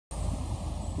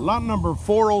Lot number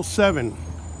 407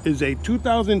 is a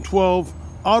 2012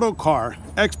 Autocar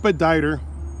Xpeditor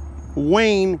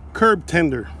Wayne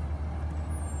Curbtender.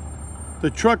 The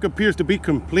truck appears to be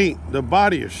complete. The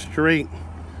body is straight.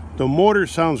 The motor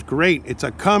sounds great. It's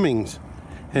a Cummins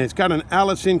and it's got an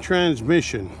Allison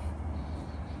transmission.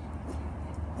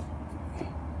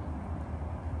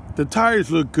 The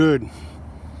tires look good.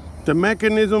 The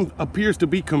mechanism appears to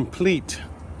be complete.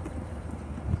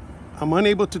 I'm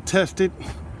unable to test it,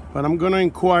 but I'm going to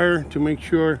inquire to make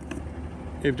sure.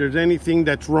 If there's anything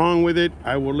that's wrong with it,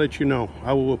 I will let you know.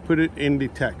 I will put it in the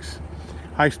text.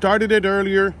 I started it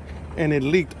earlier and it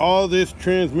leaked all this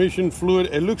transmission fluid.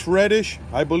 It looks reddish.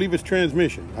 I believe it's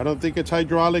transmission. I don't think it's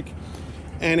hydraulic.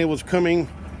 And it was coming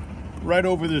right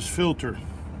over this filter.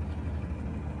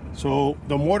 So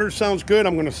the motor sounds good.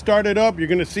 I'm going to start it up. You're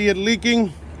going to see it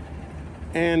leaking.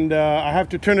 And I have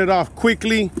to turn it off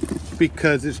quickly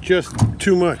because it's just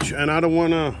too much. And I don't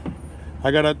want to,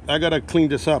 I gotta clean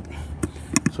this up.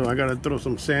 So I gotta throw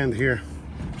some sand here.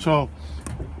 So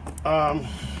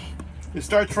it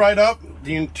starts right up.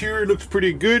 The interior looks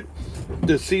pretty good.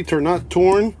 The seats are not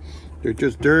torn. They're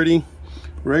just dirty.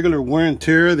 Regular wear and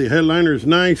tear. The headliner is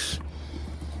nice.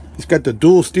 It's got the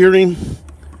dual steering.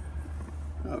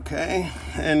 Okay,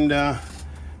 and I'm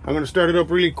gonna start it up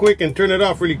really quick and turn it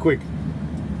off really quick.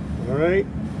 All right,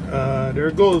 there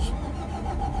it goes.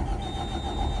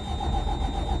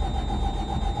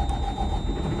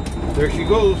 There she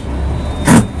goes.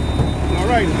 All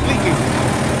right, it's leaking.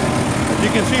 As you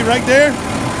can see right there,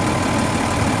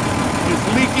 it's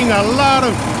leaking a lot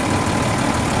of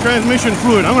transmission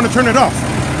fluid. I'm going to turn it off.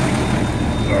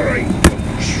 All right.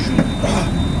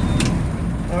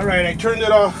 All right, I turned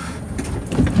it off.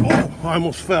 Oh, I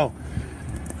almost fell.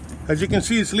 As you can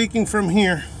see, it's leaking from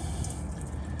here.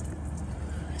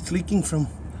 It's leaking from,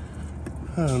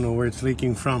 I don't know where it's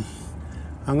leaking from.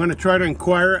 I'm going to try to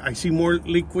inquire. I see more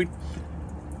liquid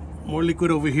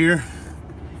over here.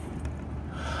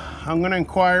 I'm going to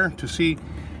inquire to see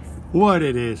what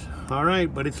it is. All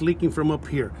right, but it's leaking from up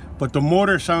here. But the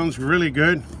motor sounds really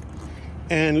good.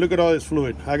 And look at all this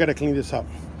fluid. I got to clean this up.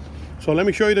 So let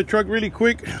me show you the truck really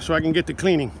quick so I can get to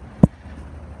cleaning.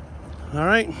 All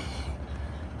right.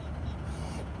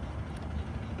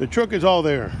 The truck is all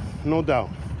there, no doubt.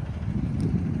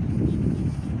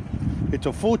 It's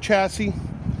a full chassis.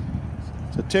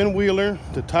 It's a 10-wheeler.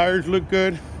 The tires look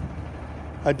good.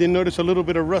 I did notice a little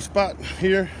bit of rust spot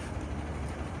here.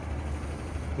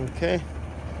 Okay.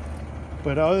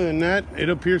 But other than that, it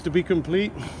appears to be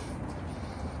complete.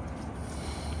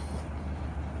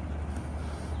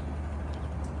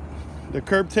 The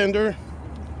Curbtender,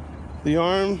 the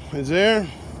arm is there.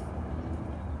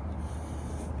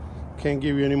 Can't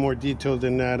give you any more details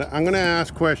than that. I'm going to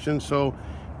ask questions, so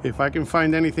if I can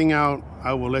find anything out,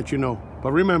 I will let you know.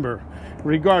 But remember,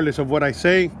 regardless of what I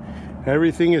say,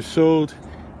 everything is sold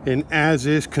in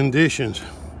as-is conditions.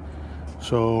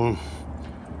 So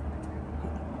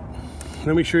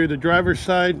let me show you the driver's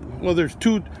side. Well, there's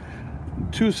two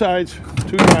sides,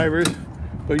 two drivers,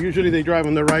 but usually they drive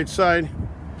on the right side.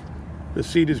 The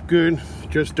seat is good,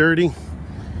 just dirty.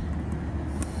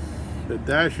 The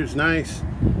dash is nice.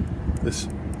 This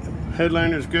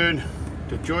headliner is good.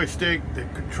 The joystick, the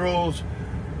controls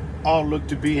all look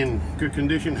to be in good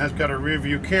condition. Has got a rear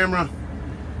view camera.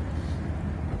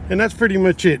 And that's pretty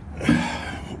much it.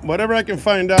 Whatever I can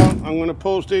find out, I'm going to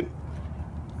post it.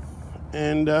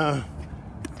 And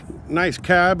nice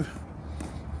cab.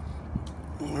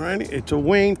 All right, it's a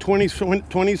Wayne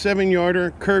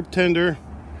 27-yarder Curbtender.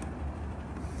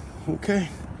 Okay.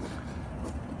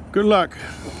 Good luck.